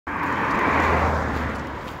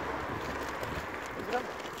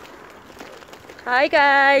Hi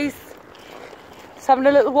guys. Just having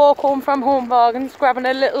a little walk home from Home Bargains, grabbing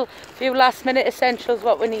a little few last minute essentials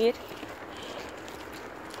what we need.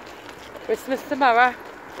 Christmas tomorrow.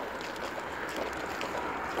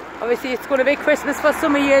 Obviously it's going to be Christmas for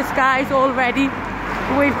some of you guys already.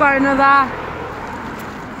 We've got another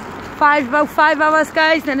about 5 hours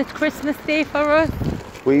guys, then it's Christmas Day for us.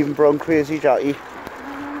 We even brought crazy Jackie.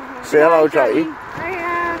 Say hello Jackie.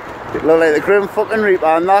 Hiya. You look like the Grim fucking Reaper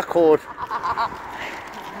on that coat.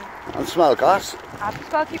 And smell gas. I've just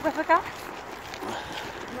got to keep with the gas.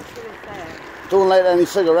 Don't light any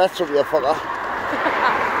cigarettes up you fucker.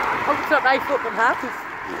 Hope it's not my fucking hat.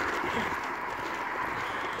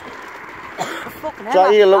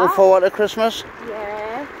 Jackie, you looking forward to Christmas?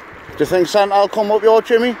 Yeah. Do you think Santa will come up your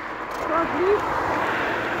Jimmy? Probably.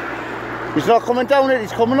 He's not coming down it,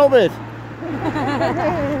 he's coming up it.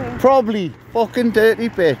 Probably. Fucking dirty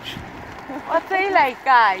bitch. What's he like,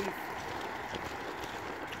 guys?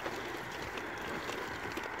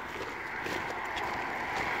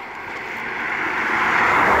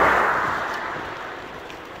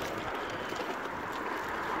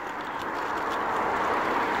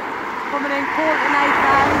 Coming in cold tonight,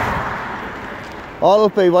 guys. Oh, it'll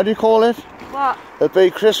be, what do you call it? What? It'll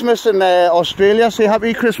be Christmas in Australia. Say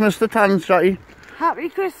happy Christmas to Tans, Jackie. Happy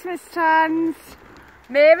Christmas, Tans.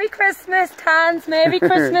 Merry Christmas, Tans. Merry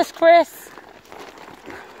Christmas, Chris.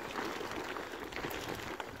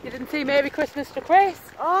 You didn't say Merry Christmas to Chris?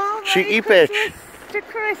 Oh, Cheeky Merry bitch. Christmas to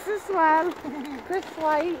Chris as well. Chris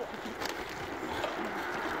White.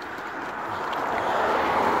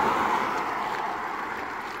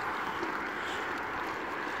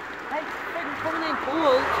 It's coming in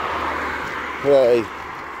cold. Yeah,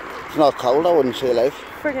 it's not cold, I wouldn't say like.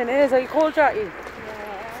 Friggin' is. Are you cold, Jackie?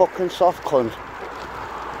 Yeah. Fucking soft cunt.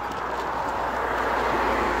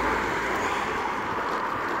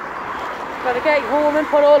 Gotta get home and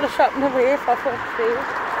put all the shopping away for fuck's sake.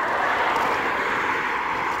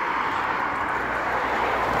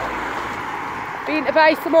 Been to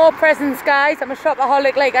buy some more presents, guys. I'm a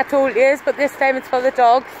shopaholic like I told you, but this time it's for the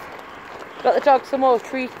dogs. Got the dogs some more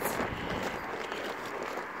treats.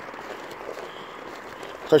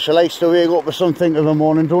 Because she likes to wake up with something in the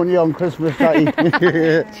morning, don't you, on Christmas, Jackie?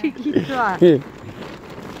 Cheeky twat.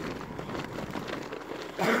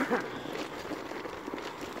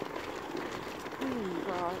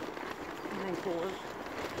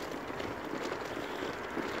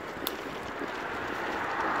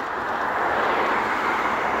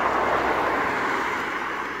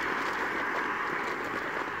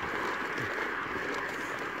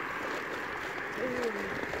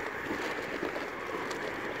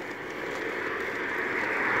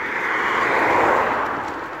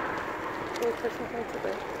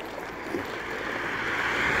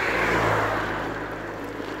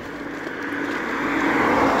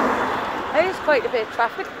 There's quite a bit of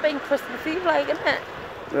traffic being Christmas Eve, like, isn't it?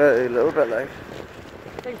 Yeah, a little bit like.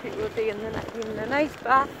 I think people would be in the nice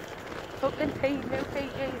bath, fucking new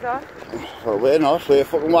PJs on. Well, we're not. We're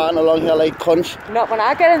fucking walking along here like cunts. Not when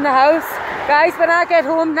I get in the house. Guys, when I get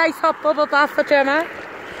home, nice hot bubble bath for Gemma.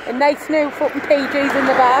 And nice new fucking PJs in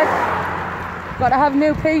the bag. Gotta have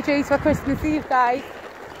new PJs for Christmas Eve, guys.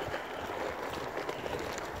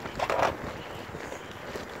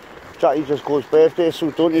 Jackie just goes birthday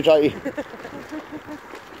suit, don't you, Jackie?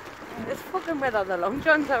 It's fucking weather the long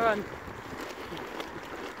johns are on.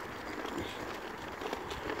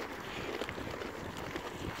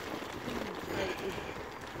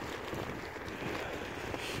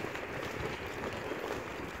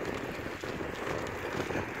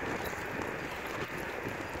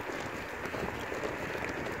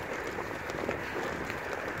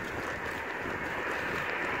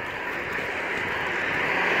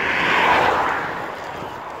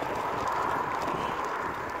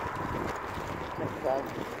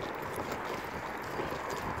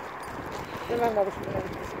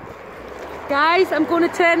 Guys, I'm going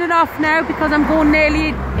to turn it off now because I'm going nearly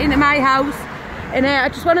into my house. And I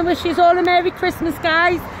just want to wish you all a Merry Christmas,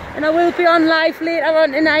 guys. And I will be on live later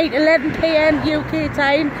on tonight, 11 PM UK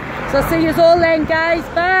time. So I'll see you all then, guys.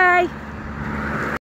 Bye.